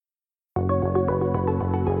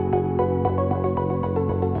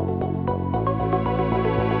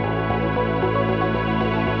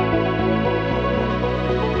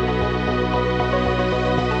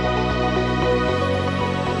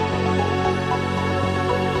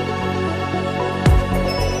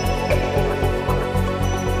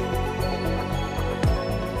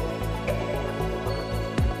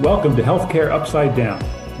Welcome to Healthcare Upside Down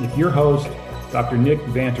with your host, Dr. Nick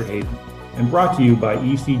Vanterhaden, and brought to you by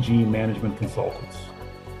ECG Management Consultants.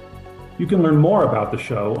 You can learn more about the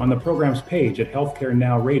show on the program's page at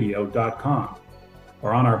healthcarenowradio.com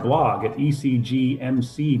or on our blog at ecgmc.com/HUD.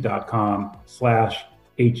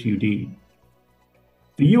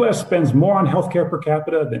 The U.S. spends more on healthcare per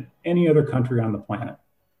capita than any other country on the planet.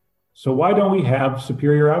 So why don't we have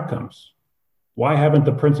superior outcomes? Why haven't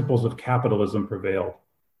the principles of capitalism prevailed?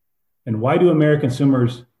 And why do American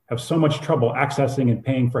consumers have so much trouble accessing and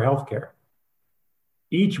paying for healthcare?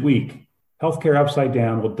 Each week, Healthcare Upside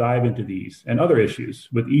Down will dive into these and other issues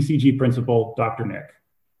with ECG principal Dr. Nick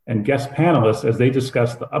and guest panelists as they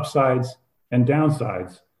discuss the upsides and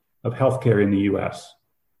downsides of healthcare in the US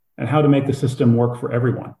and how to make the system work for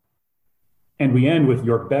everyone. And we end with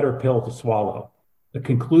your better pill to swallow, the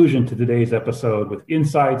conclusion to today's episode with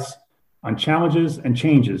insights on challenges and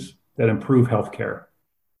changes that improve healthcare.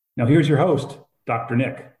 Now here's your host, Dr.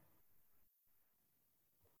 Nick.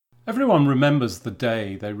 Everyone remembers the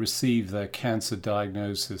day they receive their cancer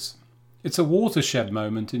diagnosis. It's a watershed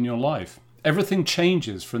moment in your life. Everything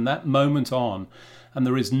changes from that moment on, and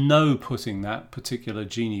there is no putting that particular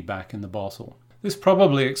genie back in the bottle. This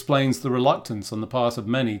probably explains the reluctance on the part of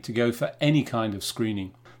many to go for any kind of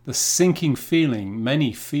screening. The sinking feeling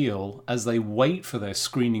many feel as they wait for their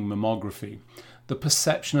screening mammography. The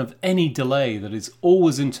perception of any delay that is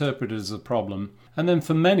always interpreted as a problem, and then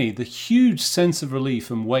for many, the huge sense of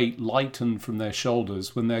relief and weight lightened from their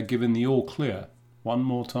shoulders when they're given the all clear one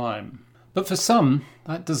more time. But for some,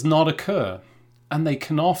 that does not occur, and they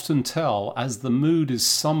can often tell as the mood is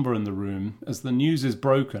somber in the room, as the news is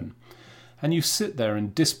broken, and you sit there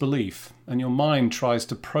in disbelief, and your mind tries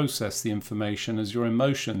to process the information as your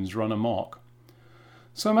emotions run amok.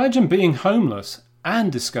 So imagine being homeless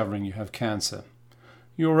and discovering you have cancer.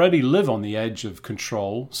 You already live on the edge of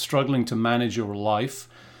control, struggling to manage your life,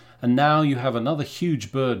 and now you have another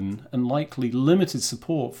huge burden and likely limited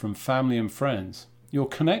support from family and friends. Your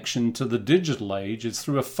connection to the digital age is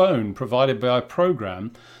through a phone provided by a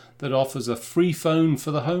program that offers a free phone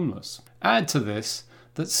for the homeless. Add to this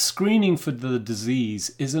that screening for the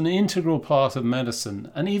disease is an integral part of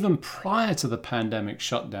medicine, and even prior to the pandemic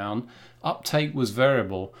shutdown, uptake was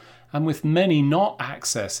variable, and with many not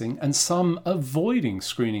accessing and some avoiding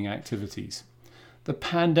screening activities. The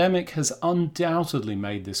pandemic has undoubtedly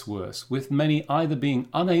made this worse, with many either being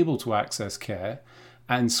unable to access care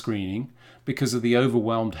and screening because of the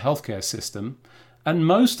overwhelmed healthcare system, and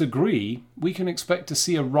most agree we can expect to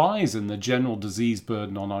see a rise in the general disease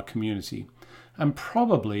burden on our community, and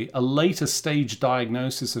probably a later stage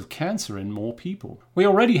diagnosis of cancer in more people. We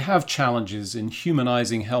already have challenges in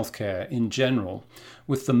humanizing healthcare in general,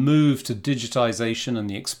 with the move to digitization and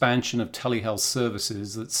the expansion of telehealth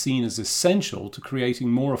services that's seen as essential to creating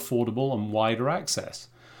more affordable and wider access.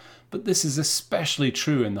 But this is especially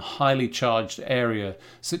true in the highly charged area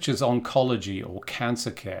such as oncology or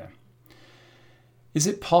cancer care. Is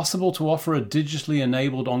it possible to offer a digitally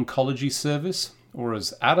enabled oncology service? Or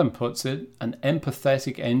as Adam puts it, an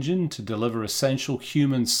empathetic engine to deliver essential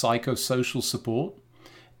human psychosocial support?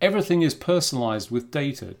 Everything is personalized with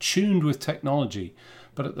data, tuned with technology,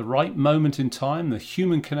 but at the right moment in time, the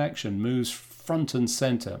human connection moves front and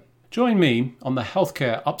center. Join me on the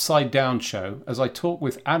Healthcare Upside Down show as I talk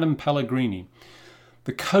with Adam Pellegrini,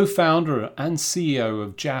 the co-founder and CEO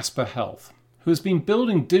of Jasper Health, who has been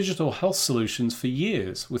building digital health solutions for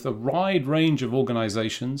years with a wide range of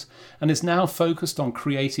organizations and is now focused on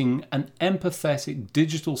creating an empathetic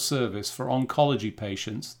digital service for oncology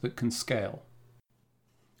patients that can scale.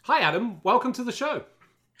 Hi, Adam. Welcome to the show.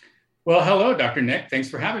 Well, hello, Dr. Nick. Thanks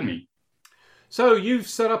for having me. So you've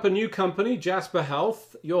set up a new company, Jasper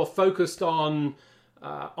Health. You're focused on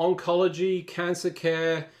oncology, cancer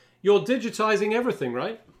care. You're digitizing everything,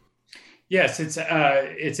 right? Yes, it's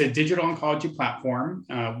a digital oncology platform.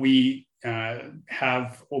 We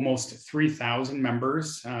have almost 3,000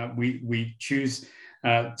 members. We choose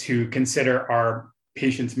to consider our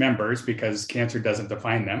patients members because cancer doesn't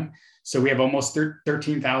define them. So we have almost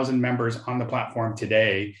 13,000 members on the platform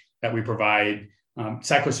today that we provide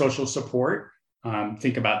psychosocial support.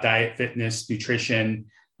 Think about diet, fitness, nutrition,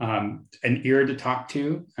 an ear to talk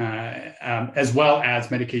to, as well as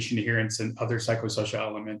medication adherence and other psychosocial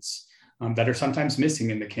elements that are sometimes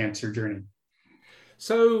missing in the cancer journey.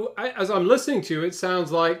 So as I'm listening to you, it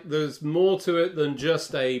sounds like there's more to it than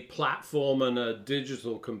just a platform and a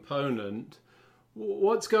digital component.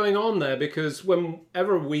 What's going on there? Because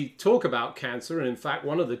whenever we talk about cancer, and in fact,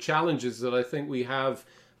 one of the challenges that I think we have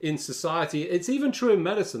in society, it's even true in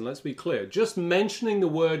medicine, let's be clear, just mentioning the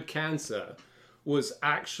word cancer was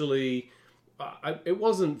actually it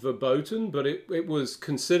wasn't verboten, but it was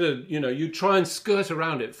considered, you try and skirt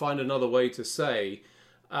around it, find another way to say.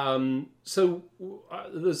 There's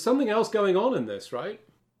something else going on in this, right?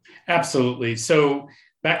 Absolutely. So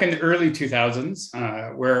back in the early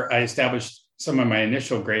 2000s, where I established some of my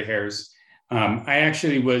initial gray hairs, I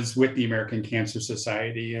actually was with the American Cancer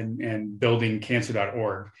Society and building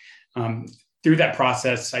cancer.org. Through that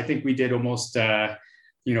process, I think we did almost 4,000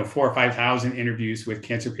 or 5,000 interviews with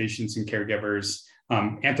cancer patients and caregivers,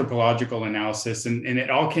 anthropological analysis, and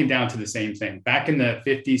it all came down to the same thing. Back in the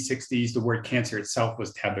 50s, 60s, the word cancer itself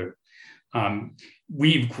was taboo.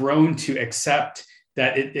 We've grown to accept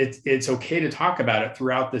that it's okay to talk about it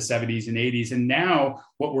throughout the 70s and 80s. And now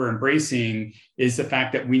what we're embracing is the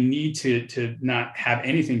fact that we need to not have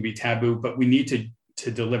anything be taboo, but we need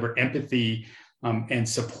to deliver empathy and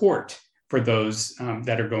support for those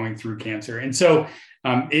that are going through cancer. And so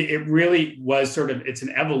it really was it's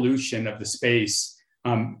an evolution of the space.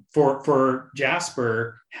 For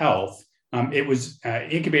Jasper Health, it was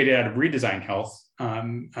incubated out of Redesign Health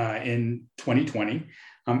in 2020.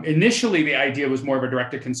 Initially, the idea was more of a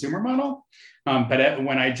direct-to-consumer model, but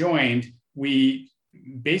when I joined, we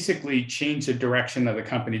basically changed the direction of the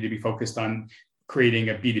company to be focused on creating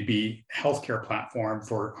a B2B healthcare platform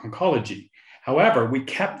for oncology. However, we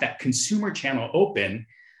kept that consumer channel open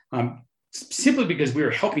simply because we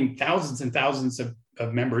were helping thousands and thousands of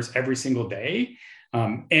members every single day,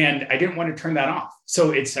 and I didn't want to turn that off.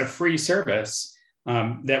 So it's a free service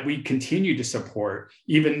that we continue to support,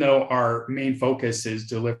 even though our main focus is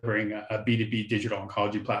delivering a B2B digital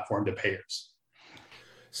oncology platform to payers.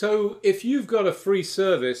 So if you've got a free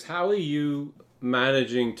service, how are you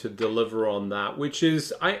managing to deliver on that? Which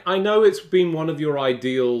is, I know it's been one of your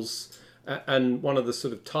ideals and one of the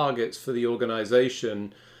sort of targets for the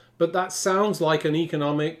organization, but that sounds like an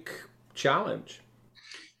economic challenge.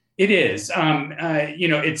 It is.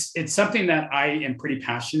 It's something that I am pretty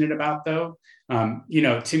passionate about, though.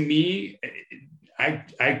 To me, I'm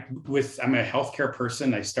a healthcare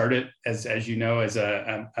person. I started as you know, as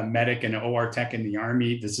a medic and an OR tech in the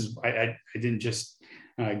Army. I didn't just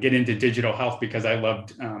get into digital health because I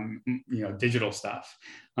loved, digital stuff.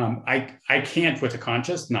 I can't, with a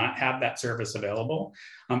conscience, not have that service available.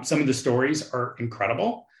 Some of the stories are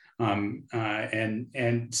incredible.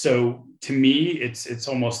 And so to me, it's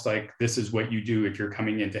almost like this is what you do if you're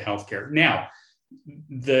coming into healthcare. Now,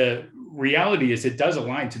 the reality is it does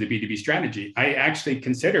align to the B2B strategy. I actually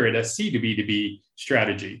consider it a C to B2B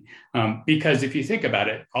strategy, because if you think about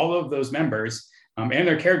it, all of those members and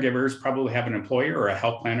their caregivers probably have an employer or a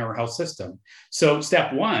health plan or a health system. So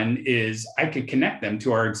step one is I could connect them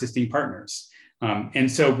to our existing partners.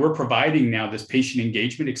 And so we're providing now this patient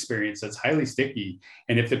engagement experience that's highly sticky.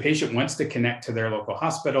 And if the patient wants to connect to their local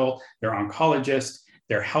hospital, their oncologist,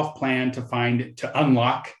 their health plan to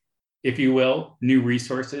unlock, if you will, new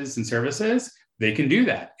resources and services, they can do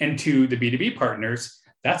that. And to the B2B partners,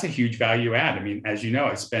 that's a huge value add. I mean, as you know,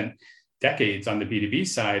 I spent decades on the B2B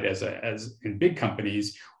side as in big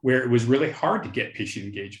companies where it was really hard to get patient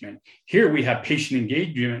engagement. Here we have patient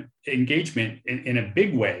engagement in a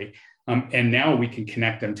big way. And now we can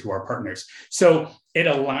connect them to our partners. So it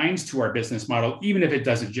aligns to our business model, even if it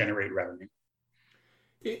doesn't generate revenue.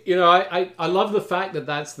 I love the fact that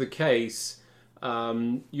that's the case.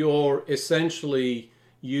 You're essentially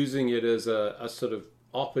using it as a sort of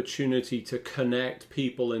opportunity to connect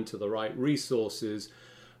people into the right resources.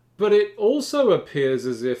 But it also appears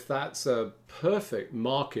as if that's a perfect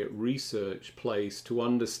market research place to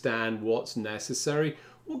understand what's necessary.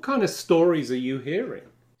 What kind of stories are you hearing?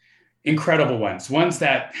 Incredible ones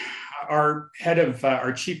that our head of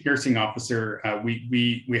our chief nursing officer,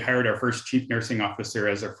 we hired our first chief nursing officer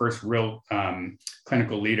as our first real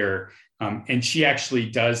clinical leader. And she actually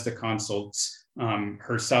does the consults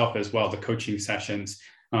herself as well, the coaching sessions.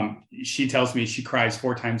 She tells me she cries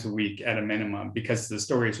 4 times a week at a minimum because the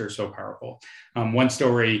stories are so powerful. One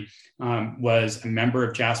story was a member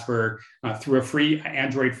of Jasper through a free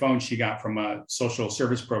Android phone she got from a social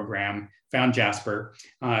service program, found Jasper,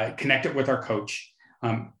 connected with our coach,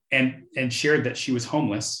 and shared that she was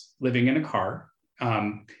homeless, living in a car,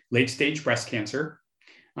 late stage breast cancer.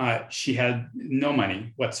 She had no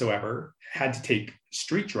money whatsoever, had to take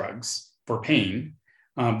street drugs for pain,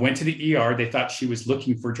 went to the ER. They thought she was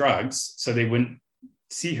looking for drugs, so they wouldn't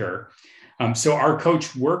see her. So our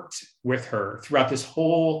coach worked with her throughout this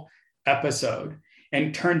whole episode. And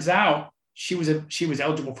it turns out she was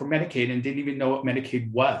eligible for Medicaid and didn't even know what Medicaid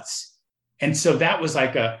was. And so that was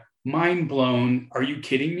like a mind blown, are you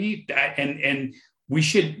kidding me? And we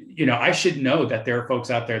should, I should know that there are folks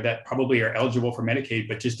out there that probably are eligible for Medicaid,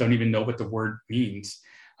 but just don't even know what the word means.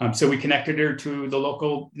 So we connected her to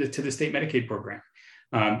the state Medicaid program,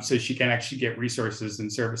 so she can actually get resources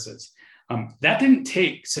and services. That didn't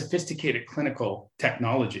take sophisticated clinical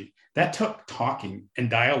technology. That took talking and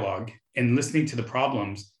dialogue and listening to the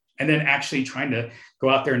problems, and then actually trying to go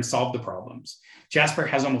out there and solve the problems. Jasper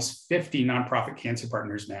has almost 50 nonprofit cancer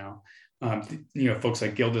partners now. Folks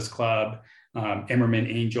like Gilda's Club, Emmerman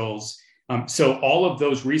Angels. So all of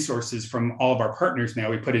those resources from all of our partners now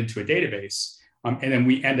we put into a database, and then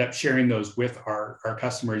we end up sharing those with our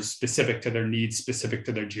customers specific to their needs, specific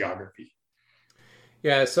to their geography.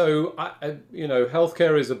 Yeah, so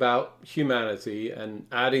healthcare is about humanity, and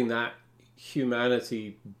adding that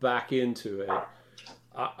humanity back into it.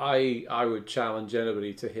 I would challenge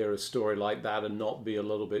anybody to hear a story like that and not be a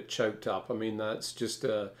little bit choked up. I mean, that's just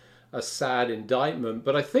a sad indictment.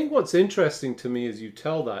 But I think what's interesting to me as you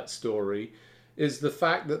tell that story is the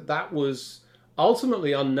fact that that was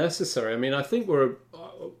ultimately unnecessary. I mean, I think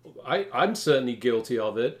I'm certainly guilty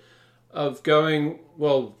of it, of going,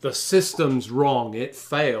 well, the system's wrong, it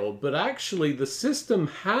failed. But actually, the system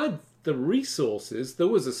had the resources, there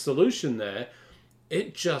was a solution there.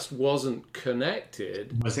 It just wasn't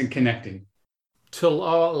connected. Wasn't connecting. To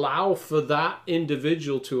allow for that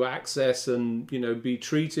individual to access and, be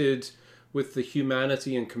treated with the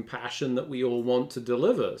humanity and compassion that we all want to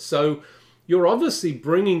deliver. So you're obviously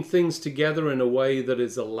bringing things together in a way that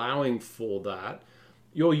is allowing for that.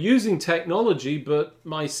 You're using technology, but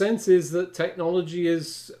my sense is that technology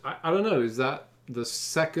is, I don't know, is that the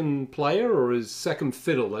second player or is second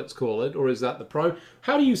fiddle, let's call it, or is that the pro?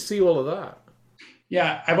 How do you see all of that?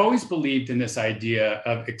 Yeah, I've always believed in this idea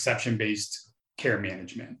of exception-based care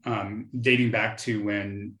management, dating back to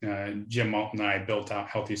when Jim Malt and I built out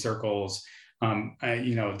Healthy Circles.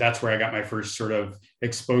 That's where I got my first sort of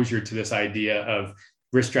exposure to this idea of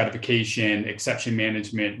risk stratification, exception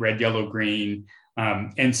management, red, yellow, green.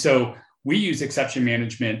 And so we use exception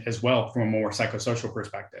management as well from a more psychosocial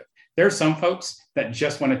perspective. There are some folks that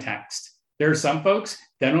just want to text. There are some folks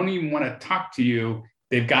that don't even want to talk to you.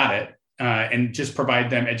 They've got it. And just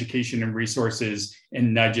provide them education and resources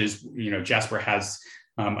and nudges. Jasper has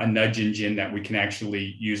a nudge engine that we can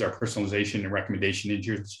actually use our personalization and recommendation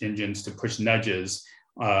engines to push nudges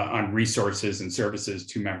on resources and services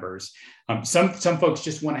to members. Some folks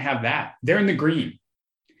just want to have that. They're in the green.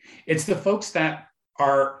 It's the folks that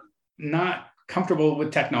are not comfortable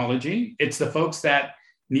with technology. It's the folks that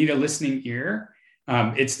need a listening ear.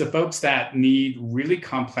 It's the folks that need really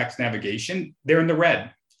complex navigation. They're in the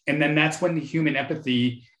red. And then that's when the human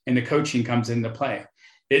empathy and the coaching comes into play.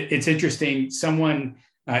 It's interesting. Someone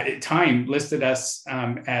Time listed us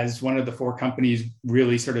as one of the 4 companies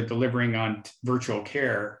really sort of delivering on virtual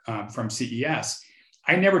care from CES.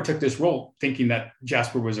 I never took this role thinking that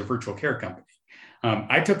Jasper was a virtual care company.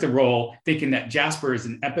 I took the role thinking that Jasper is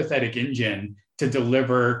an empathetic engine to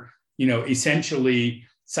deliver, essentially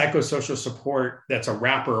psychosocial support that's a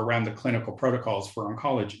wrapper around the clinical protocols for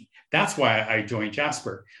oncology. That's why I joined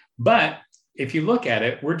Jasper. But if you look at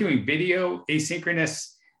it, we're doing video,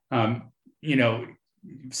 asynchronous,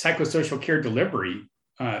 psychosocial care delivery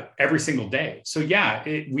every single day. So yeah,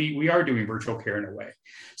 we are doing virtual care in a way.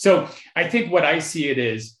 So I think what I see it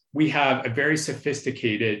is we have a very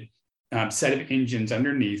sophisticated set of engines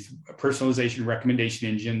underneath, personalization recommendation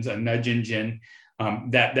engines, a nudge engine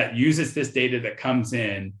that uses this data that comes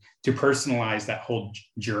in to personalize that whole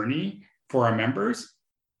journey for our members.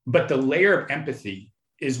 But the layer of empathy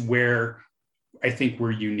is where I think we're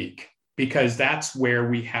unique, because that's where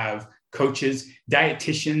we have coaches,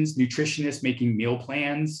 dietitians, nutritionists making meal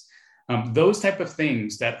plans, those type of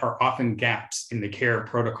things that are often gaps in the care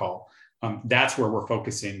protocol. That's where we're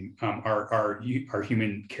focusing our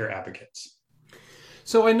human care advocates.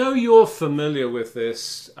 So I know you're familiar with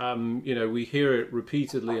this. We hear it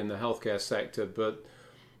repeatedly in the healthcare sector, but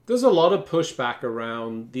there's a lot of pushback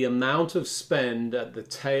around the amount of spend at the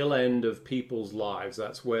tail end of people's lives.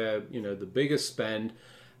 That's where, the biggest spend.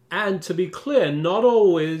 And to be clear, not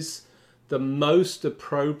always the most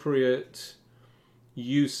appropriate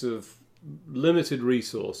use of limited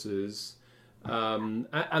resources. And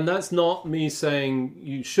that's not me saying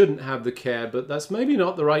you shouldn't have the care, but that's maybe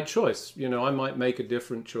not the right choice. I might make a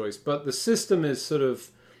different choice, but the system is sort of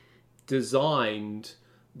designed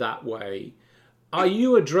that way. Are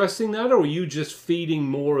you addressing that, or are you just feeding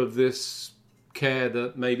more of this care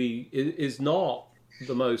that maybe is not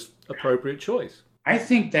the most appropriate choice? I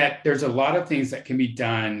think that there's a lot of things that can be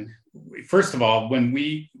done. First of all,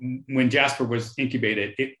 when Jasper was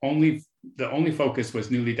incubated, the only focus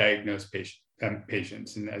was newly diagnosed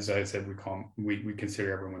patients, and as I said, we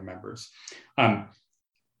consider everyone members.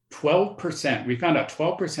 12%, we found out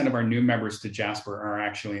 12% of our new members to Jasper are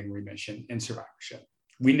actually in remission in survivorship.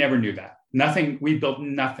 We never knew that. Nothing, we built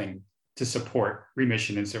nothing to support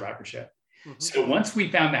remission and survivorship. Mm-hmm. So once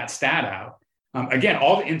we found that stat out, again,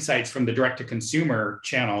 all the insights from the direct to consumer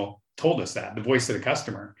channel told us that, the voice of the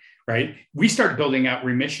customer, right? We started building out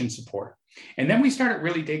remission support. And then we started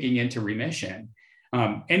really digging into remission.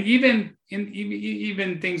 And even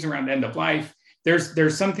things around end of life,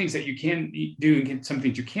 there's some things that you can do and some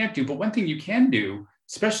things you can't do. But one thing you can do,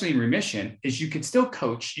 especially in remission, is you could still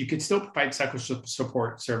coach, you could still provide psycho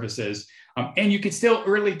support services, and you could still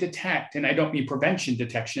early detect, and I don't mean prevention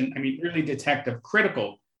detection, I mean early detect of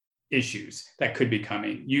critical issues that could be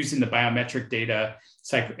coming using the biometric data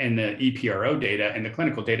and the EPRO data and the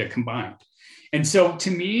clinical data combined. And so to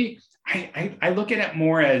me, I look at it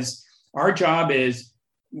more as our job is,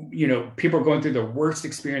 people are going through the worst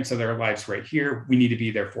experience of their lives right here. We need to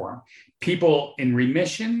be there for them. People in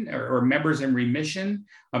remission or members in remission,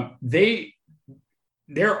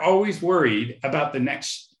 they're always worried about the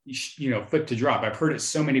next, foot to drop. I've heard it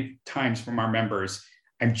so many times from our members.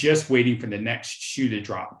 I'm just waiting for the next shoe to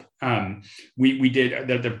drop. We did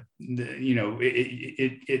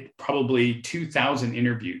it probably 2,000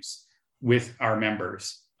 interviews with our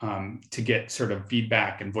members to get sort of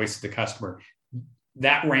feedback and voice of the customer.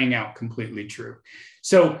 That rang out completely true.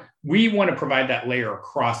 So we want to provide that layer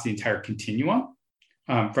across the entire continuum,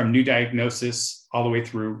 from new diagnosis all the way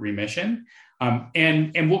through remission.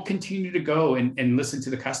 And we'll continue to go and listen to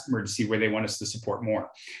the customer to see where they want us to support more.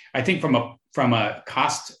 I think from a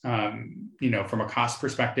cost, from a cost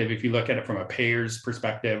perspective, if you look at it from a payer's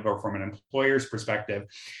perspective or from an employer's perspective,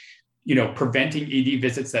 preventing ED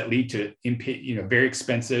visits that lead to very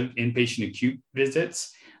expensive inpatient acute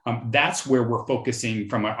visits, that's where we're focusing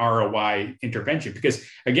from an ROI intervention. Because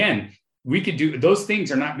again, we could do, those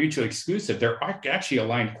things are not mutually exclusive. They're actually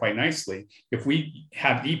aligned quite nicely. If we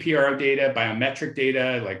have EPRO data, biometric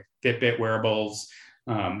data, like Fitbit wearables,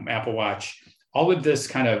 Apple Watch, all of this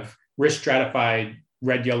kind of risk stratified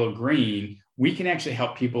red, yellow, green, we can actually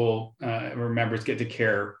help people or members get to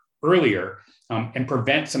care earlier and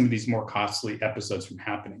prevent some of these more costly episodes from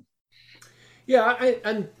happening. Yeah,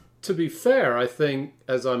 and to be fair, I think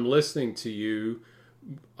as I'm listening to you,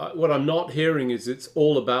 what I'm not hearing is it's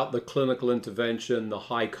all about the clinical intervention, the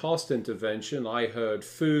high cost intervention. I heard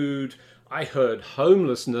food, I heard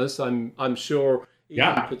homelessness. I'm sure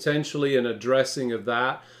even potentially an addressing of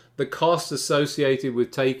that. The cost associated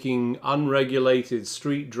with taking unregulated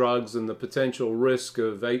street drugs and the potential risk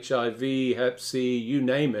of HIV, Hep C, you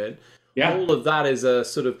name it. Yeah. All of that is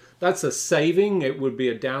that's a saving. It would be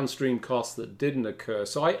a downstream cost that didn't occur.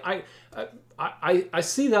 So I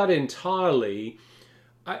see that entirely.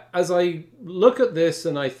 As I look at this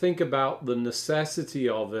and I think about the necessity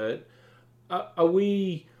of it, are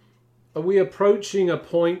we approaching a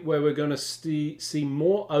point where we're going to see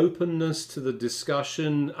more openness to the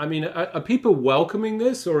discussion? I mean, are people welcoming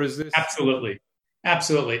this, or is this? Absolutely.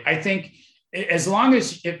 I think as long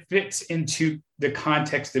as it fits into the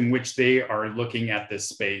context in which they are looking at this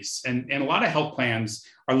space, and a lot of health plans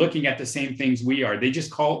are looking at the same things we are. They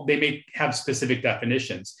may have specific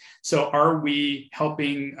definitions. So are we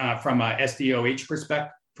helping from a SDOH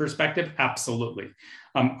perspective? Absolutely.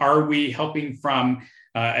 Are we helping from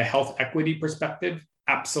a health equity perspective?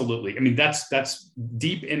 Absolutely. I mean, that's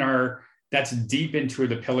deep into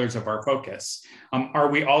the pillars of our focus. Are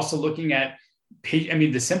we also looking at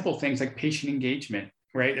the simple things like patient engagement,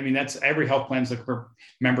 right? I mean, that's every health plan's looking for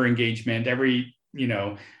member engagement.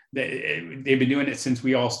 They've been doing it since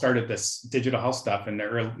we all started this digital health stuff in the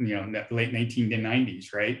early, late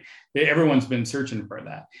 1990s, right? Everyone's been searching for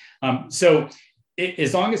that. So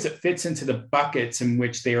as long as it fits into the buckets in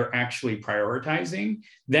which they are actually prioritizing,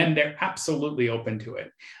 then they're absolutely open to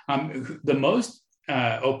it. The most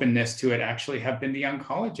openness to it actually have been the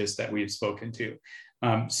oncologists that we've spoken to.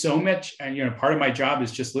 So much, part of my job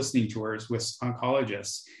is just listening tours with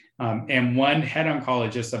oncologists. And one head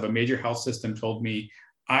oncologist of a major health system told me,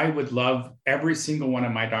 I would love every single one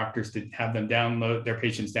of my doctors to have them their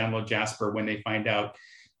patients download Jasper when they find out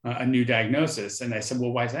a new diagnosis. And I said,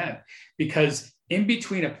 well, why is that? Because in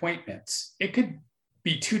between appointments, it could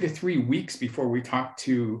be 2 to 3 weeks before we talk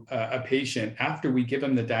to a patient after we give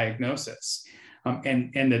them the diagnosis.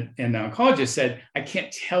 And the oncologist said, I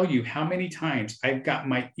can't tell you how many times I've got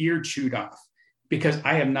my ear chewed off because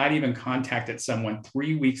I have not even contacted someone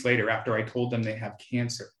 3 weeks later after I told them they have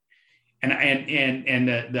cancer. And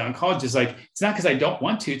the oncologist is like, it's not because I don't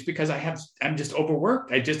want to, it's because I'm just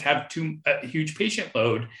overworked. I just have a huge patient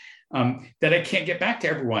load that I can't get back to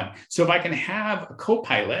everyone. So if I can have a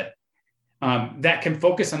co-pilot that can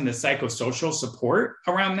focus on the psychosocial support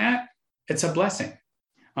around that, it's a blessing.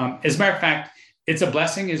 As a matter of fact, it's a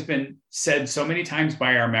blessing has been said so many times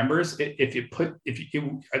by our members.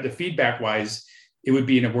 The feedback wise, it would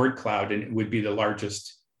be in a word cloud, and it would be the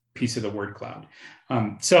largest piece of the word cloud.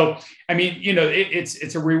 So, I mean,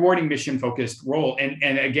 it's a rewarding mission focused role.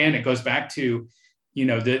 And again, it goes back to,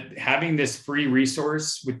 having this free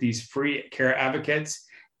resource with these free care advocates.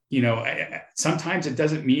 Sometimes it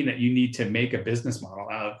doesn't mean that you need to make a business model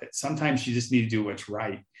out of it. Sometimes you just need to do what's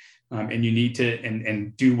right. And you need to,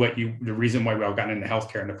 and do the reason why we all got into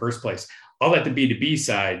healthcare in the first place. I'll let the B2B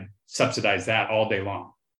side subsidize that all day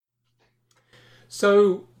long.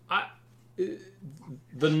 So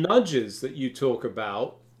the nudges that you talk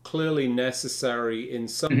about, clearly necessary in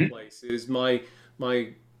some places. My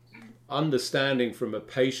understanding from a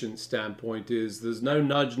patient standpoint is there's no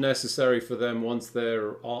nudge necessary for them once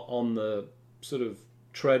they're on the sort of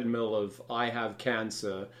treadmill of I have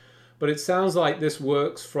cancer. But it sounds like this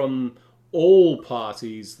works from all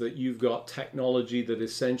parties, that you've got technology that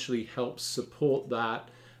essentially helps support that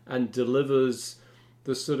and delivers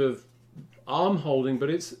the sort of arm holding. But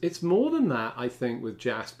it's more than that, I think, with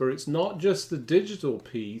Jasper. It's not just the digital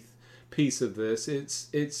piece of this.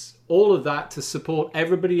 It's all of that to support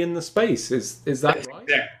everybody in the space. Is that right?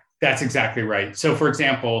 That's exactly right. So, for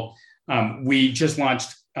example, we just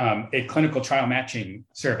launched a clinical trial matching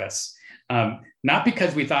service. Not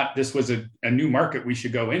because we thought this was a new market we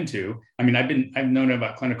should go into. I mean, I've known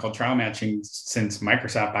about clinical trial matching since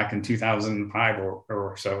Microsoft back in 2005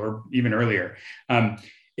 or so, or even earlier.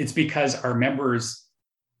 It's because our members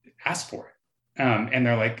asked for it. And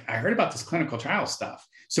they're like, I heard about this clinical trial stuff.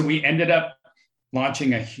 So we ended up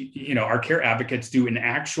launching our care advocates do an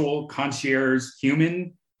actual concierge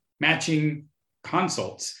human matching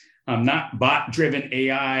consults. Not bot-driven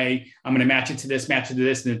AI, I'm going to match it to this, and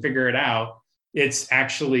then figure it out. It's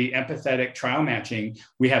actually empathetic trial matching.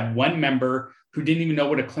 We had one member who didn't even know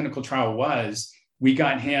what a clinical trial was. We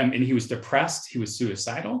got him, and he was depressed. He was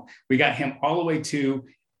suicidal. We got him all the way to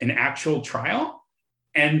an actual trial.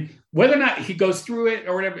 And whether or not he goes through it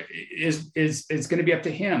or whatever is going to be up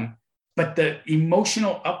to him. But the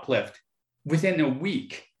emotional uplift within a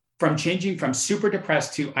week, from changing from super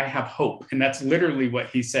depressed to I have hope. And that's literally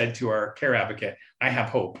what he said to our care advocate. I have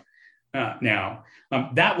hope now.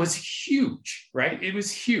 That was huge, right? It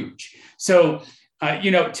was huge. So,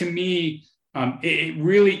 to me, it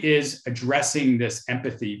really is addressing this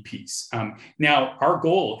empathy piece. Now, our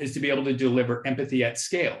goal is to be able to deliver empathy at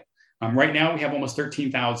scale. Right now, we have almost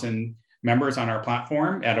 13,000 members on our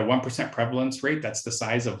platform at a 1% prevalence rate. That's the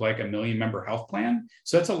size of like a 1 million member health plan.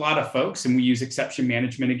 So that's a lot of folks. And we use exception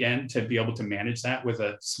management again to be able to manage that with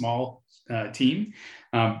a small team.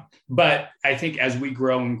 But I think as we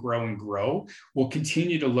grow and grow and grow, we'll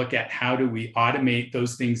continue to look at how do we automate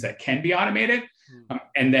those things that can be automated,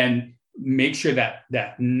 and then make sure that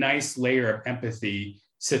that nice layer of empathy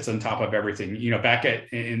sits on top of everything. Back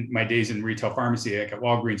in my days in retail pharmacy, like at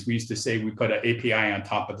Walgreens, we used to say we put an API on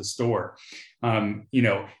top of the store.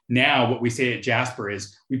 Now what we say at Jasper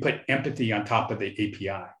is we put empathy on top of the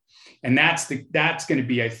API. And that's going to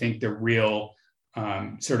be, I think, the real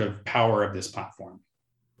sort of power of this platform.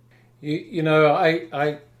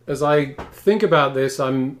 I as I think about this,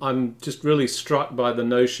 I'm just really struck by the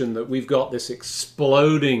notion that we've got this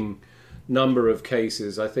exploding number of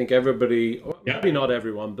cases. I think everybody, maybe not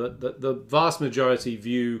everyone, but the vast majority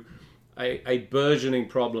view a burgeoning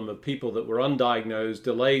problem of people that were undiagnosed,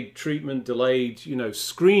 delayed treatment, delayed,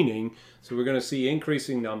 screening. So we're going to see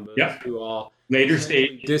increasing numbers who are later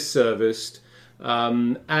stage disserviced.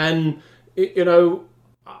 One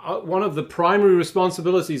of the primary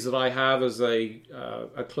responsibilities that I have as a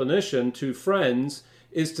clinician to friends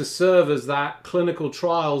is to serve as that clinical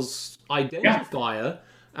trials identifier.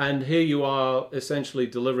 And here you are essentially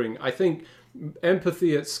delivering. I think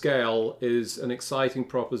empathy at scale is an exciting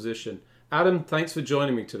proposition. Adam, thanks for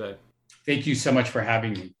joining me today. Thank you so much for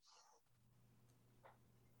having me.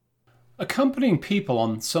 Accompanying people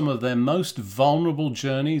on some of their most vulnerable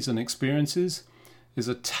journeys and experiences is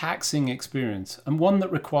a taxing experience, and one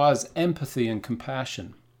that requires empathy and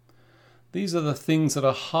compassion. These are the things that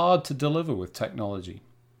are hard to deliver with technology.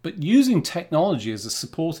 But using technology as a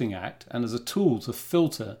supporting act and as a tool to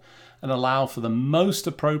filter and allow for the most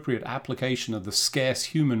appropriate application of the scarce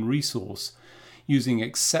human resource using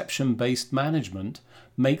exception-based management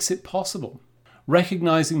makes it possible.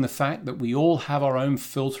 Recognizing the fact that we all have our own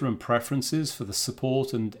filter and preferences for the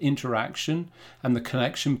support and interaction and the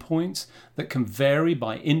connection points that can vary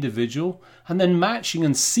by individual, and then matching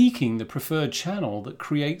and seeking the preferred channel that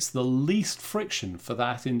creates the least friction for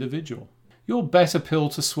that individual. Your better pill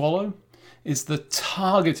to swallow is the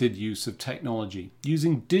targeted use of technology,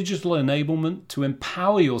 using digital enablement to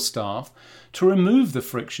empower your staff to remove the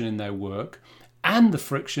friction in their work and the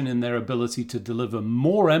friction in their ability to deliver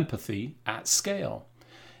more empathy at scale.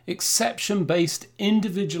 Exception-based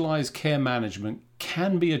individualized care management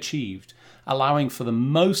can be achieved, allowing for the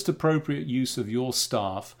most appropriate use of your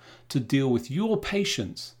staff to deal with your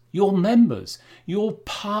patients, your members, your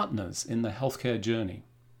partners in the healthcare journey.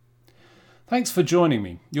 Thanks for joining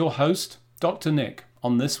me, your host, Dr. Nick,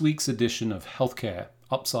 on this week's edition of Healthcare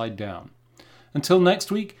Upside Down. Until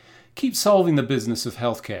next week, keep solving the business of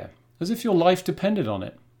healthcare as if your life depended on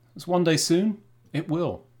it, as one day soon it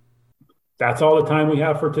will. That's all the time we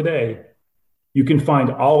have for today. You can find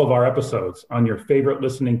all of our episodes on your favorite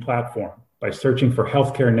listening platform by searching for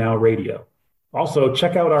Healthcare Now Radio. Also,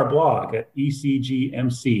 check out our blog at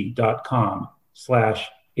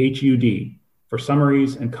ecgmc.com/HUD for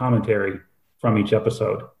summaries and commentary from each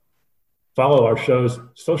episode. Follow our show's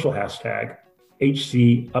social hashtag,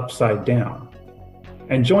 HCUpsideDown.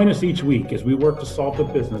 And join us each week as we work to solve the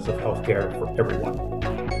business of healthcare for everyone.